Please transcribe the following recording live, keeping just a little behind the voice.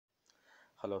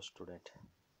Hello student,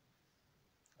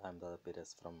 I am Dada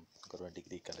Perez from Government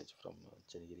Degree College from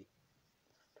Chennai.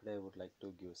 Today I would like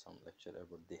to give some lecture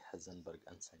about the Heisenberg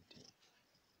uncertainty.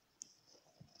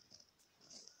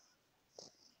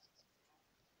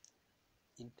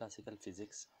 In classical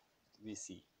physics, we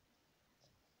see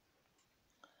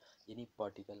any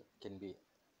particle can be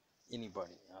any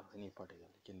body or any particle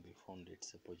can be found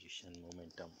its position,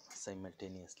 momentum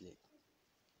simultaneously,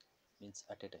 means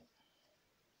at a time.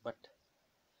 But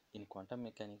in quantum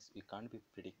mechanics, we can't be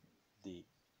predict the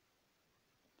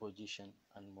position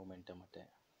and momentum at a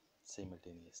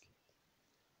simultaneously.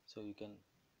 So you can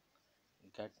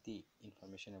get the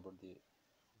information about the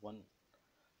one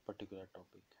particular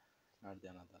topic, not the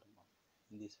another one.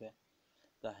 In this way,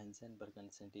 the Heisenberg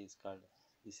uncertainty is called.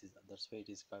 That's why it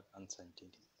is called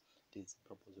uncertainty. It is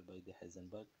proposed by the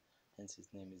Heisenberg, hence its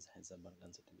name is Heisenberg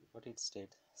uncertainty. What it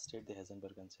state the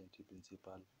Heisenberg uncertainty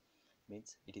principle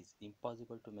means it is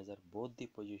impossible to measure both the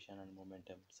position and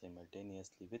momentum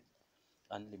simultaneously with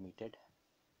unlimited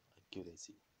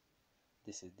accuracy.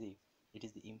 This is the it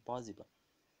is the impossible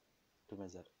to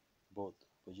measure both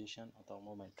position or the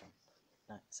momentum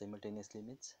simultaneously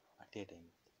means at a time.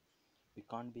 We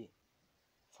can't be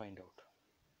find out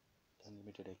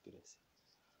unlimited accuracy.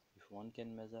 If one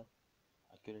can measure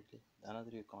accurately, the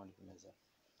another you can't measure.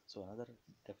 So another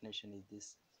definition is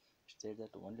this state that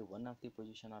only one of the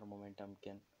position or momentum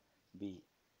can be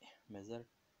measured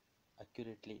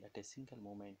accurately at a single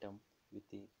momentum with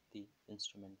the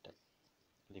instrumental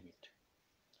limit.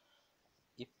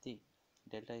 If the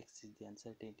delta x is the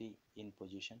uncertainty in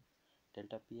position,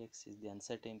 delta px is the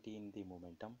uncertainty in the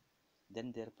momentum,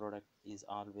 then their product is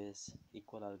always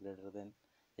equal or greater than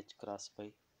h cross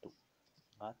by 2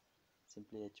 or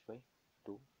simply h by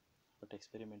 2, but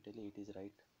experimentally it is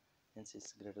right, hence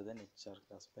it's greater than h r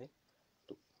cross by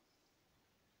 2.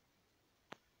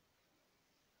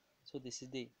 So this is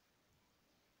the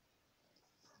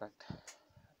product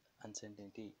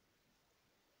uncertainty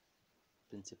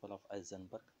principle of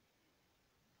Heisenberg.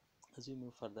 As we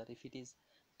move further, if it is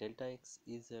delta x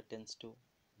is tends to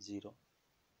 0,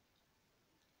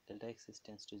 delta x is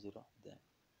tends to 0, then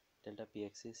delta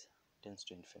px is tends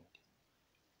to infinity.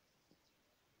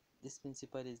 This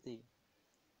principle is the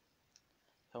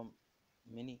how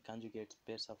many conjugate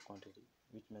pairs of quantity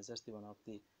which measures the one of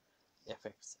the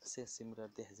effects, say similar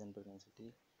the Heisenberg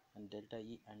uncertainty and delta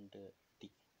E and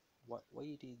T. Why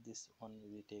it is this one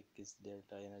we take is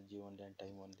delta energy only and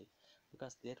time only?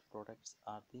 Because their products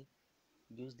are the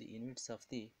use the units of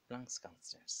the Planck's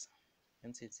constants.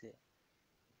 Hence it's a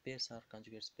pairs or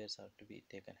conjugate pairs are to be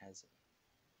taken as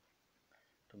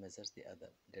to measure the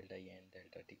other delta E and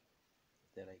delta T.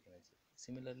 Their eigenenergy.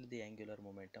 Similarly, the angular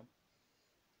momentum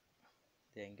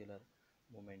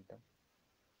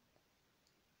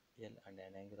L and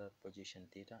an angular position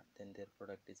theta, then their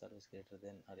product is always greater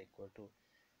than or equal to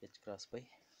h cross by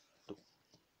 2.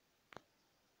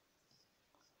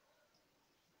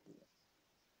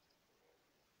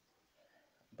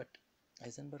 But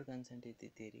Heisenberg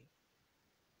uncertainty theory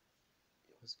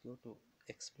was going to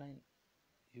explain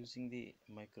using the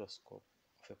microscope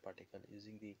of a particle,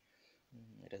 using the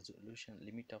resolution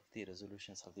limit of the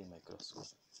resolutions of the microscope.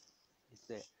 It's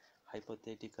a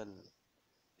hypothetical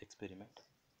experiment.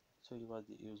 So it was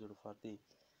used for the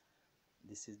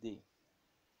this is the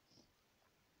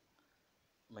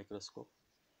microscope.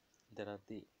 There are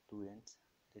the two ends,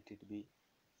 let it be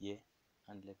A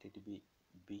and let it be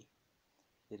B.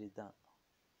 There is the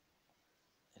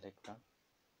electron,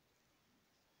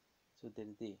 so there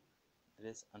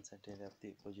is uncertainty of the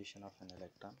position of an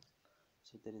electron.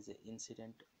 So there is a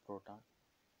incident photon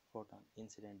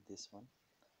incident this one,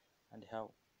 and have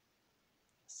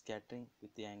scattering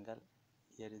with the angle,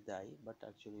 here is the I, but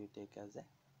actually you take as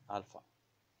a alpha,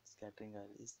 scattering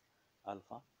is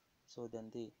alpha. So then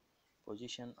the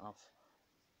position of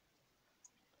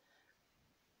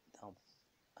the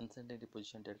uncertainty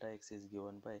position delta x is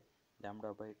given by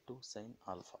lambda by 2 sin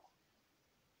alpha.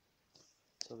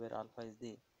 So where alpha is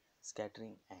the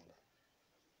scattering angle,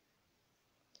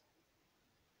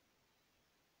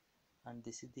 and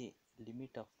this is the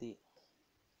limit of the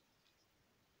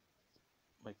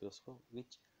microscope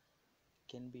which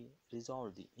can be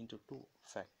resolved into two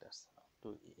factors,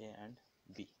 to A and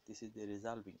B. This is the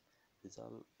resolving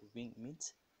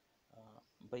means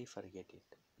bifurcate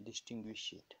it,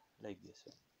 distinguish it like this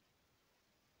way.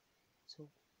 So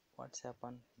what's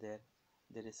happened there,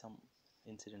 there is some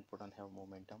incident photon have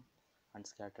momentum and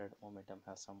scattered momentum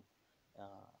has some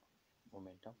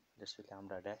momentum, let's say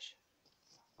lambda dash.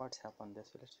 What's happened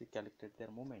this way, let's we calculate their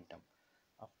momentum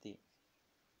of the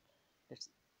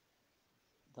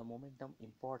momentum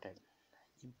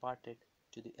imparted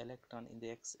to the electron in the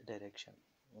x direction,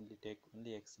 take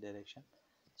only x direction.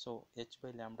 So h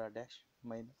by lambda dash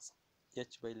minus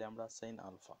h by lambda sin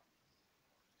alpha.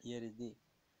 Here is the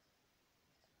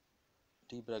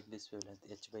de Broglie's wavelength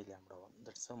h by lambda 1,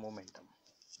 that's a momentum,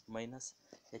 minus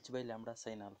h by lambda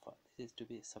sin alpha. This is to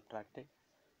be subtracted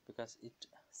because it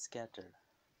scattered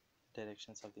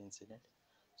directions of the incident.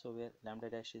 So where lambda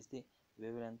dash is the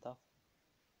wavelength of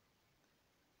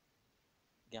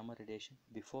gamma radiation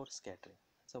before scattering,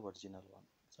 it's the original one.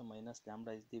 So minus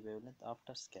lambda is the wavelength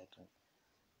after scattering.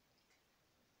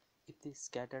 If the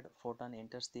scattered photon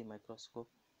enters the microscope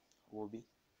OB,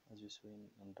 as you see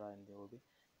in draw in the OB,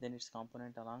 then its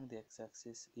component along the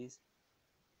x-axis is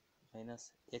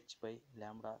minus h by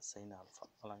lambda sin alpha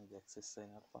along the axis sin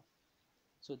alpha.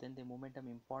 So then the momentum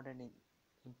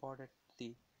imported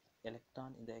the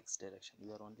electron in the x direction.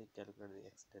 We are only calculating the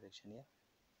x direction here.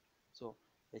 So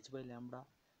h by lambda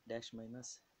dash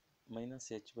minus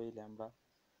h by lambda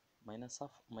minus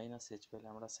of minus h by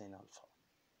lambda sin alpha.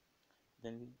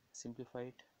 Then we simplify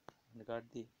it and got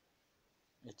the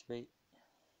h by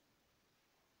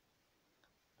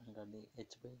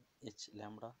h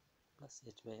lambda plus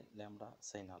h by lambda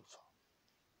sin alpha.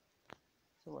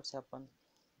 So what's happened?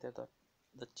 There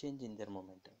the change in their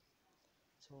momentum.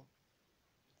 So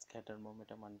scattered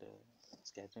momentum and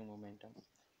scattering momentum.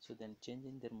 So then change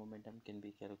in their momentum can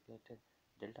be calculated.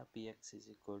 Delta px is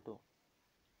equal to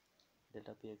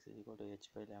h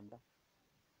by lambda,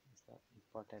 is the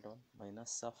important one,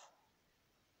 minus of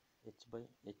h by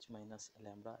h minus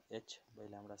lambda h by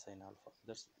lambda sin alpha.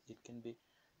 That's it can be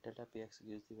delta px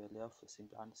gives the value of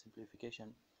on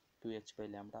simplification 2h by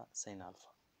lambda sin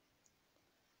alpha.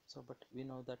 So but we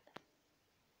know that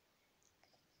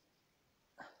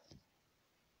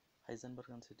Heisenberg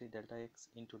density delta x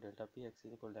into delta px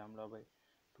is equal to lambda by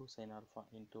 2 sin alpha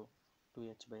into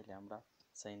 2h by lambda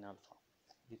sin alpha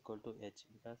equal to h,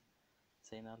 because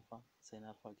sin alpha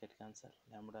get cancelled,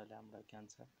 lambda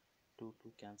cancel, 2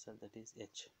 cancel, that is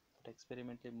h. But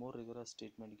experimentally more rigorous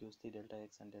treatment gives the delta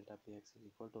x and delta px is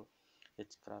equal to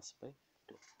h cross by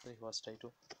 2. They was try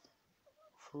to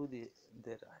prove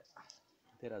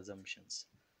their assumptions.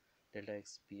 Delta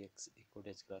x px equal to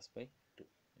h cross by 2.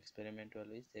 Experimental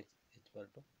is h bar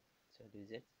 2, so it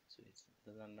is h, so it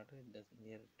doesn't matter, it does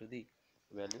near to the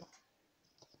value.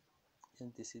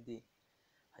 And this is the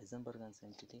Heisenberg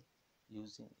entity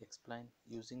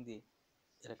using the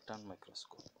electron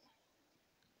microscope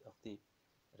of the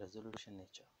resolution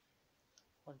nature.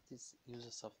 What is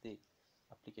uses of the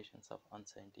applications of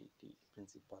uncertainty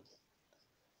principle?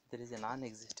 There is a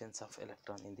non-existence of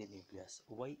electron in the nucleus.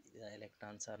 Why the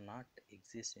electrons are not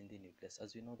exist in the nucleus?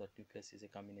 As we know that nucleus is a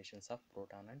combination of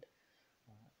proton and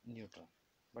neutron,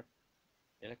 but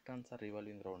electrons are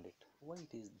revolving around it. Why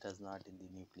it is does not in the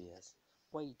nucleus?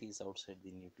 Why it is outside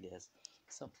the nucleus?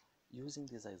 So using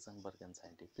this Heisenberg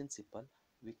scientific principle,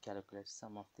 we calculate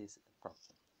some of these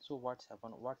problems. So what's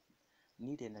happened? What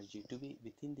need energy to be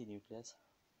within the nucleus?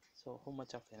 So how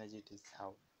much of energy it is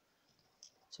have?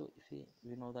 So if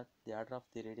we know that the order of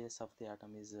the radius of the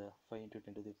atom is 5 into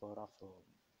 10 to the power of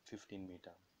 15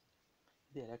 meter.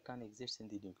 The electron exists in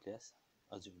the nucleus.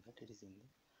 Assume that it is in the,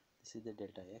 this is the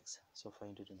delta x, so 5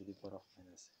 into 10 to the power of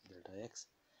minus delta x,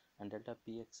 and delta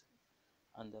px,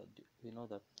 and we know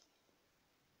that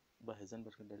by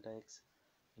Heisenberg delta x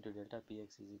into delta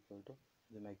px is equal to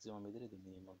the maximum is the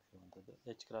minimum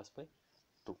h cross by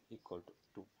 2 equal to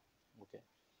 2. Okay,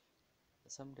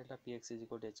 some delta px is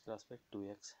equal to h cross by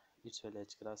 2x. Its value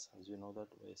h cross, as we know that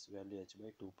is value h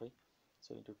by 2 pi,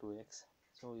 so into 2x,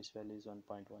 so its value is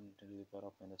 1.1 to the power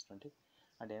of minus 20,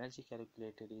 and energy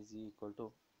calculated is E equal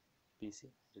to Pc.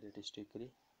 Relativistically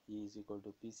E is equal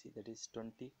to Pc, that is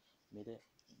 20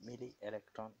 milli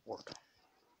electron volt,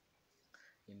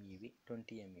 MeV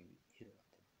 20 MeV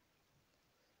ಇರುವಂಥದ್ದು.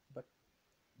 But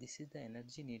this is the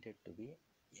energy needed to be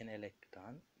an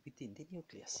electron within the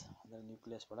nucleus. ಅಂದರೆ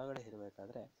nucleus ಒಳಗಡೆ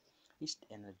ಇರಬೇಕಾದ್ರೆ ಇಷ್ಟು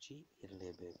energy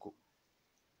ಇರಲೇಬೇಕು.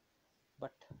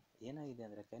 But ಏನಾಗಿದೆ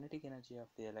ಅಂದರೆ kinetic energy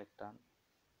of the electron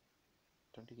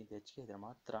 20ಗಿಂತ ಹೆಚ್ಚಿಗೆ ಇದ್ದರೆ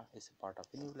ಮಾತ್ರ is part of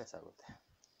the nucleus ಆಗುತ್ತೆ.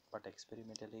 But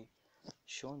ಎಕ್ಸ್ಪೆರಿಮೆಂಟಲಿ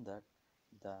shown that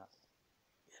the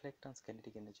electron's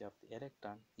kinetic energy of the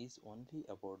electron is only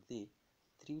about the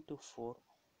 3 to 4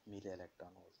 milli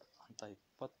electron volt ಅಂತ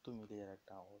 20 milli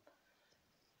electron volt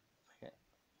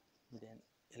million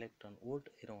electron volt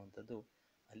ಇರುವಂಥದ್ದು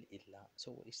ಅಲ್ಲಿ ಇಲ್ಲ. So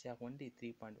it's only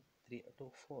 3.3 to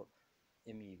 4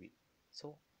 MeV. So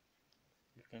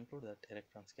you conclude that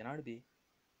electrons cannot be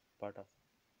part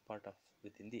of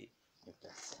within the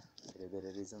nucleus.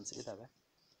 ಬೇರೆ reasons ಇದ್ದಾವೆ,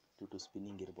 due to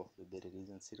spinning ಇರಬಹುದು, ಬೇರೆ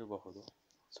reasons ಇರಬಹುದು.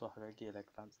 So ಹಾಗಾಗಿ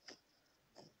electrons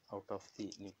out of the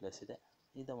nucleus ಇದೆ.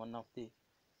 is the one of the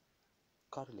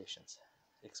correlations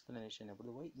explanation about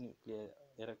the why nuclear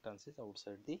electrons is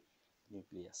outside the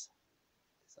nucleus.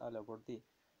 It's all about the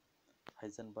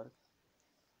Heisenberg.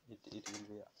 It will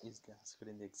be easily asked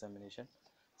in the examination.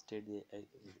 State the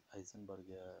Heisenberg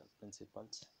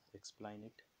principles, explain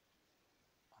it,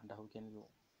 and how can you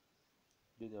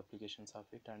do the applications of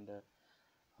it, and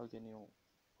how can you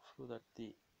prove that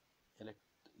the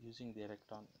using the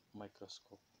electron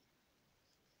microscope.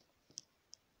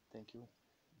 Thank you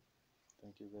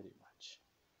very much.